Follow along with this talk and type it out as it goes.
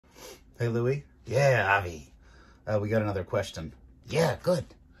Hey, Louie. Yeah, Avi. We got another question. Yeah, good.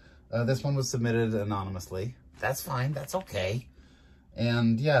 This one was submitted anonymously. That's fine. That's okay.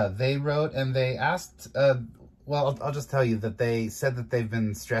 And yeah, they wrote and they asked, well, I'll just tell you that they said that they've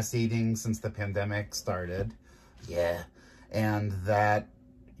been stress eating since the pandemic started. Yeah. And that,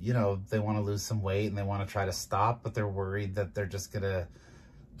 you know, they want to lose some weight and they want to try to stop, but they're worried that they're just going to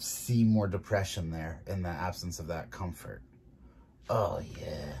see more depression there in the absence of that comfort. Oh,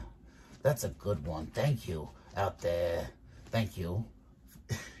 yeah. That's a good one. Thank you out there. Thank you.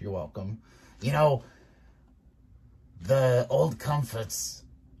 You're welcome. You know, the old comforts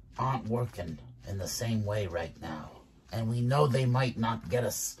aren't working in the same way right now. And we know they might not get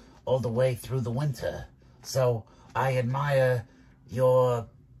us all the way through the winter. So I admire your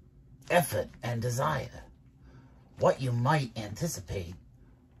effort and desire. What you might anticipate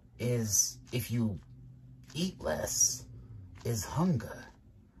is, if you eat less, is hunger.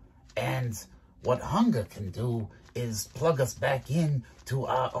 And what hunger can do is plug us back in to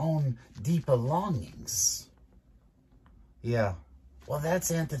our own deeper longings. Yeah. Well,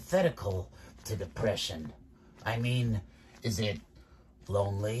 that's antithetical to depression. I mean, is it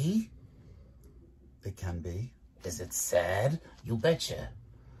lonely? It can be. Is it sad? You betcha.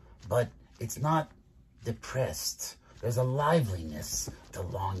 But it's not depressed. There's a liveliness to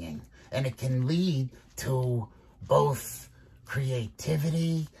longing, and it can lead to both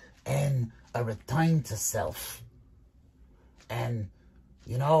creativity and a return to self. And,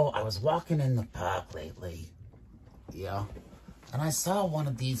 you know, I was walking in the park lately. Yeah. And I saw one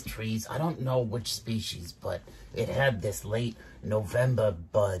of these trees. I don't know which species, but it had this late November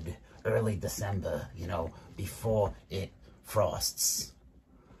bud, early December, you know, before it frosts.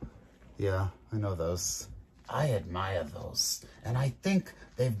 Yeah, I know those. I admire those. And I think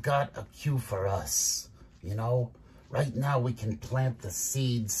they've got a cue for us. You know, right now we can plant the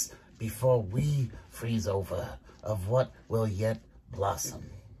seeds before we freeze over of what will yet blossom.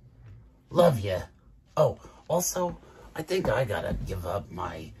 Love ya. Oh, also, I think I gotta give up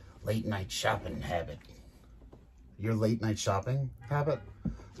my late night shopping habit. Your late night shopping habit?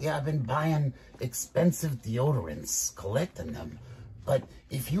 Yeah, I've been buying expensive deodorants, collecting them. But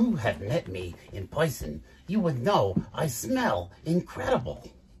if you had met me in person, you would know I smell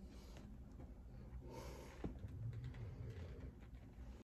incredible.